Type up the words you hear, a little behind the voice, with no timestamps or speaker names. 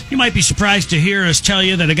You might be surprised to hear us tell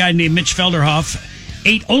you that a guy named Mitch Felderhoff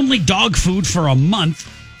ate only dog food for a month.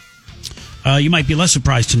 You might be less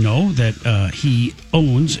surprised to know that he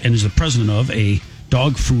owns and is the president of a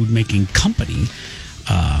dog food making company.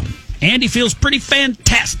 And he feels pretty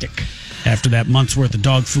fantastic after that month's worth of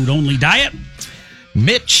dog food only diet.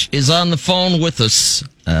 Mitch is on the phone with us.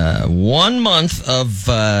 1 month of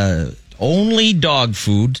only dog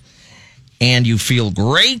food, and you feel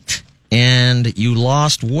great, and you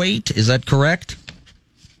lost weight. Is that correct?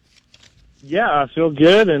 Yeah, I feel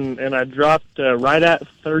good, and I dropped right at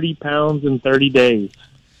 30 pounds in 30 days.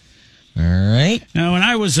 All right. Now, when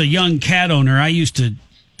I was a young cat owner, I used to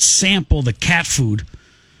sample the cat food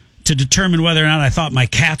to determine whether or not I thought my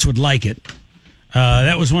cats would like it.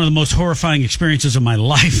 That was one of the most horrifying experiences of my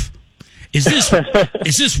life. Is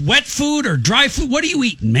this wet food or dry food? What are you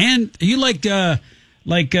eating, man? Are you like the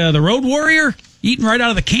Road Warrior, eating right out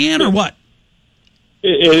of the can, or what?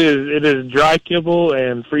 It is dry kibble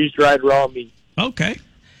and freeze dried raw meat. Okay.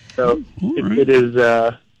 So right. it is.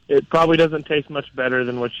 It probably doesn't taste much better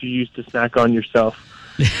than what you used to snack on yourself.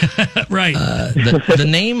 Right. The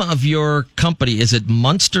name of your company, is it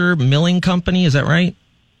Munster Milling Company? Is that right?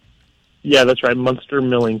 Yeah, that's right. Munster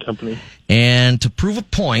Milling Company. And to prove a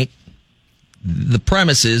point, the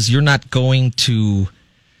premise is you're not going to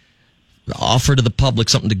offer to the public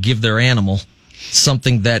something to give their animal,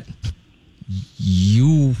 something that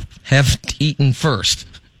you haven't eaten first.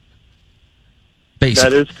 Basically.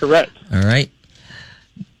 That is correct. All right.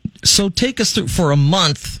 So take us through, for a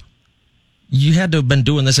month, you had to have been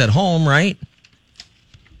doing this at home, right?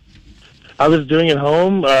 I was doing it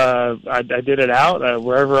home. I did it out.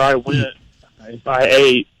 Wherever I went, if I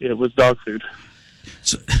ate, it was dog food.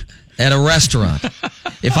 So, at a restaurant.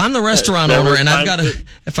 If I'm the restaurant owner and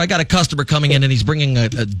if I got a customer coming in and he's bringing a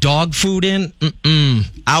dog food in,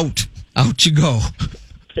 out you go.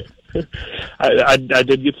 I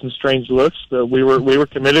did get some strange looks, but we were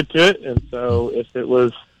committed to it, and so if it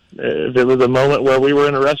was a moment where we were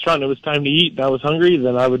in a restaurant and it was time to eat and I was hungry,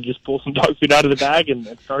 then I would just pull some dog food out of the bag and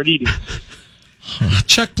start eating.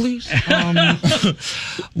 Check, please.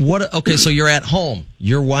 Okay, so you're at home.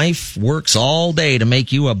 Your wife works all day to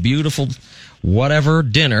make you a beautiful whatever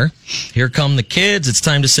dinner. Here come the kids. It's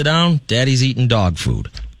time to sit down. Daddy's eating dog food.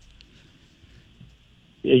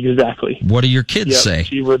 Exactly. What do your kids say?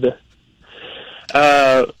 She would.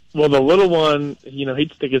 Well, the little one,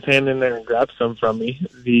 he'd stick his hand in there and grab some from me.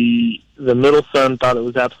 The middle son thought it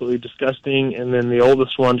was absolutely disgusting, and then the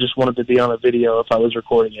oldest one just wanted to be on a video if I was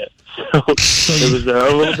recording it. So it was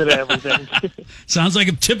a little bit of everything. Sounds like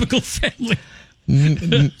a typical family.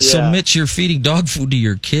 So, Mitch, you're feeding dog food to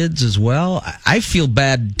your kids as well? I feel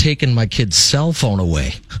bad taking my kid's cell phone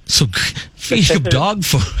away. So feed him dog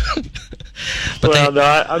food. No,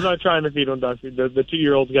 I'm not trying to feed him dog food. The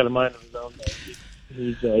 2-year-old's got a mind of his own.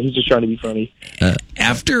 He's just trying to be funny.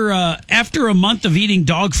 After a month of eating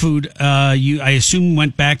dog food, I assume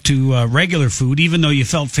went back to regular food. Even though you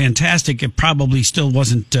felt fantastic, it probably still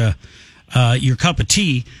wasn't your cup of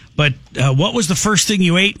tea. But what was the first thing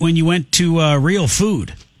you ate when you went to real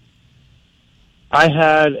food? I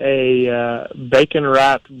had a bacon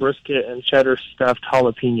wrapped brisket and cheddar stuffed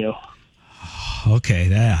jalapeno. Okay,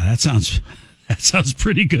 that sounds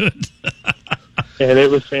pretty good. And it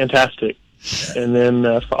was fantastic. And then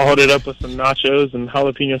followed it up with some nachos and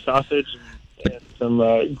jalapeno sausage and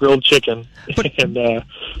some grilled chicken. And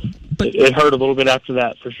it hurt a little bit after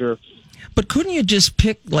that, for sure. But couldn't you just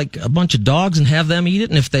pick like a bunch of dogs and have them eat it?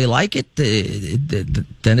 And if they like it,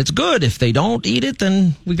 then it's good. If they don't eat it,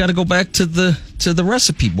 then we got to go back to the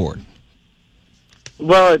recipe board.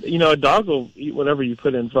 Well, a dog will eat whatever you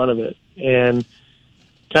put in front of it. And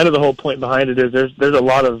kind of the whole point behind it is there's a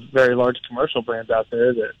lot of very large commercial brands out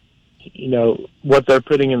there that, what they're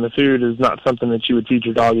putting in the food is not something that you would feed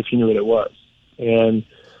your dog if you knew what it was. And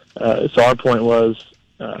so our point was,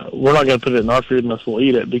 we're not going to put it in our food unless we'll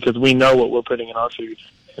eat it, because we know what we're putting in our food.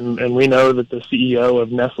 And we know that the CEO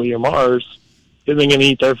of Nestle or Mars isn't going to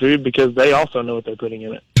eat their food because they also know what they're putting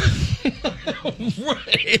in it.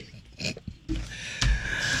 Right.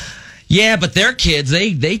 Yeah, but their kids,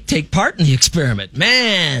 they take part in the experiment.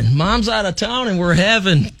 Man, mom's out of town and we're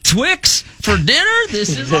having Twix for dinner?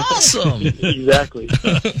 This is awesome. Exactly.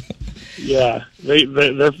 Yeah,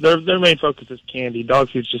 their main focus is candy. Dog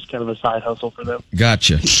food's just kind of a side hustle for them.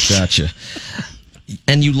 Gotcha.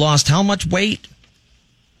 And you lost how much weight?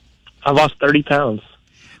 I lost 30 pounds.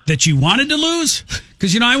 That you wanted to lose?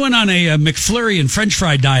 Because, I went on a McFlurry and French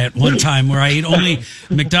fry diet one time where I ate only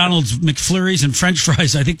McDonald's McFlurries and French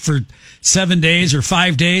fries, I think, for 7 days or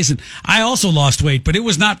 5 days. And I also lost weight, but it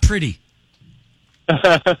was not pretty.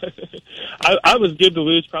 I was good to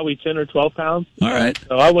lose probably 10 or 12 pounds. All right.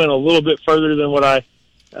 So I went a little bit further than what I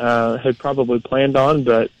had probably planned on,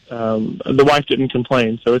 but the wife didn't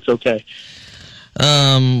complain, so it's okay.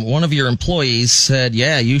 One of your employees said,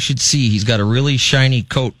 "Yeah, you should see. He's got a really shiny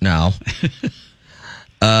coat now.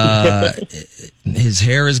 His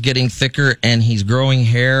hair is getting thicker, and he's growing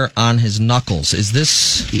hair on his knuckles. Is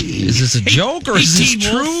this a joke, or is this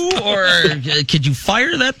true? Or could you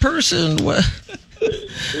fire that person?"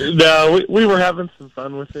 No, we were having some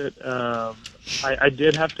fun with it. I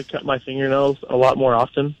did have to cut my fingernails a lot more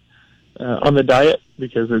often on the diet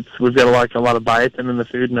because we've got a lot of biotin in the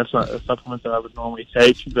food, and that's not a supplement that I would normally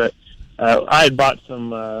take. But I had bought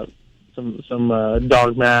some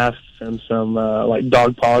dog masks and some like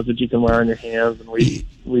dog paws that you can wear on your hands, and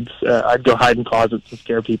I'd go hide in closets to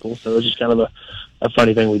scare people. So it was just kind of a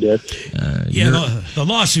funny thing we did. The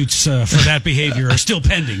lawsuits for that behavior are still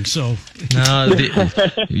pending. So,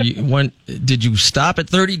 did you stop at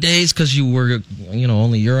 30 days because you were,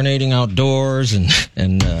 only urinating outdoors and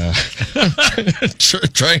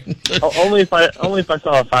trying? Only if I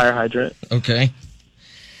saw a fire hydrant. Okay.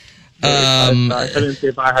 I didn't see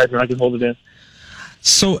a fire hydrant. I could hold it in.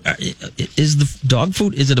 So, is the dog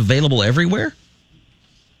food? Is it available everywhere?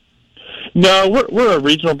 No, we're a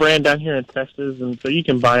regional brand down here in Texas, and so you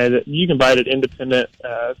can buy it. You can buy it at independent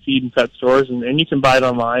feed and pet stores, and you can buy it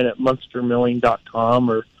online at monstermilling.com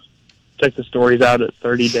or check the stories out at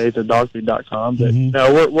 30daysofdogfood.com. But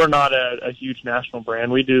no, we're not a huge national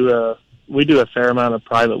brand. We do a fair amount of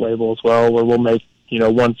private label as well, where we'll make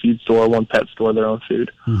one feed store, one pet store their own food.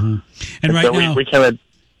 Mm-hmm. And right so now we kind of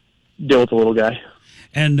deal with the little guy.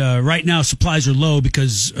 And right now supplies are low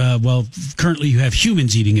because, currently you have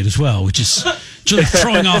humans eating it as well, which is really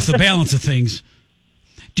throwing off the balance of things.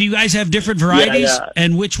 Do you guys have different varieties? Yeah.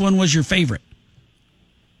 And which one was your favorite?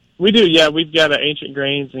 We do, yeah. We've got ancient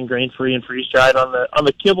grains and grain-free and freeze-dried. On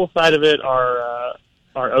the kibble side of it, our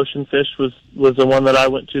ocean fish was the one that I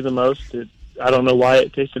went to the most. I don't know why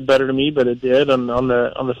it tasted better to me, but it did. And on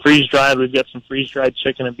the freeze-dried, we've got some freeze-dried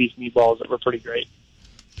chicken and beef meatballs that were pretty great.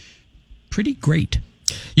 Pretty great.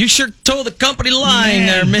 You sure toe the company line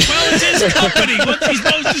there, man. Well, it's his company. What's he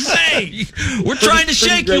supposed to say? We're trying to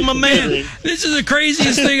shake you, my man. This is the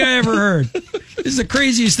craziest thing I ever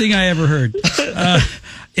heard.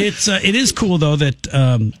 It is cool, though, that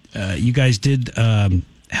you guys did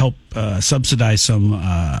help subsidize some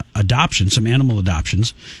some animal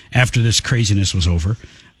adoptions after this craziness was over.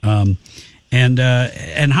 And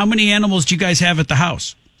how many animals do you guys have at the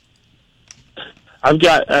house? I've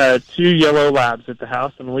got 2 yellow labs at the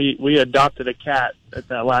house, and we adopted a cat at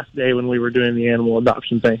that last day when we were doing the animal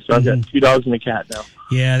adoption thing. So I've got 2 dogs and a cat now.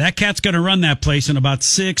 Yeah, that cat's going to run that place in about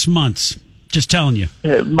 6 months. Just telling you.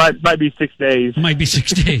 It might be 6 days. Might be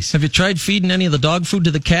 6 days. Have you tried feeding any of the dog food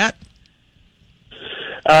to the cat?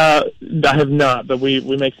 I have not, but we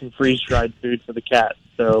make some freeze-dried food for the cat.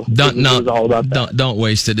 So it was all about that. Don't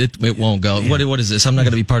waste it. It won't go. Yeah. What is this? I'm not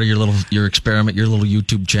going to be part of your experiment, your little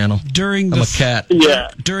YouTube channel. I'm a cat.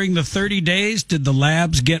 Yeah. During the 30 days, did the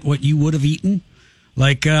labs get what you would have eaten?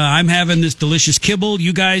 Like I'm having this delicious kibble.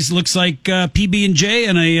 You guys looks like PB&J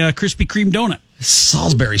and a Krispy Kreme donut.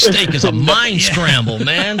 Salisbury steak is a mind scramble,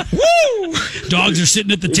 man. Woo! Dogs are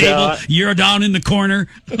sitting at the table. Yeah. You're down in the corner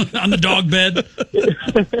on the dog bed.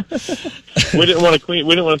 We didn't want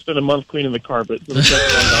to spend a month cleaning the carpet.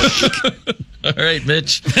 All right,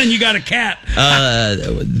 Mitch. And you got a cat.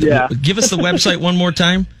 Yeah. Give us the website one more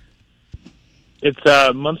time. It's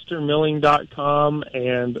monstermilling.com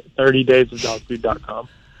and 30daysofdogfood.com.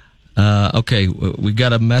 Okay, we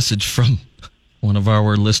got a message from one of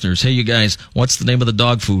our listeners. Hey, you guys, what's the name of the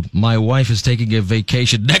dog food? My wife is taking a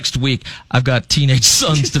vacation next week. I've got teenage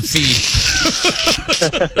sons to feed.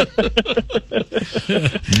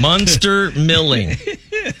 Munster Milling.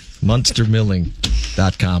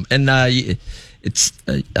 Munstermilling.com. And it's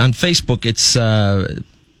on Facebook. It's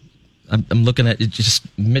I'm looking at it, just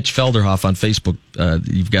Mitch Felderhoff on Facebook.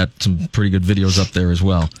 You've got some pretty good videos up there as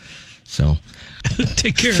well. So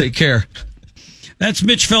Take care. Take care. That's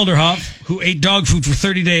Mitch Felderhoff, who ate dog food for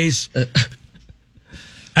 30 days.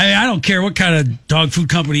 I don't care what kind of dog food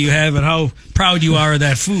company you have and how proud you are of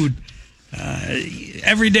that food.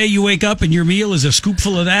 Every day you wake up and your meal is a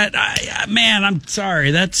scoopful of that. Man, I'm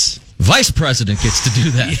sorry. That's Vice President gets to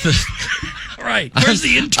do that. right. Where's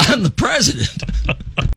the intern? I'm the president.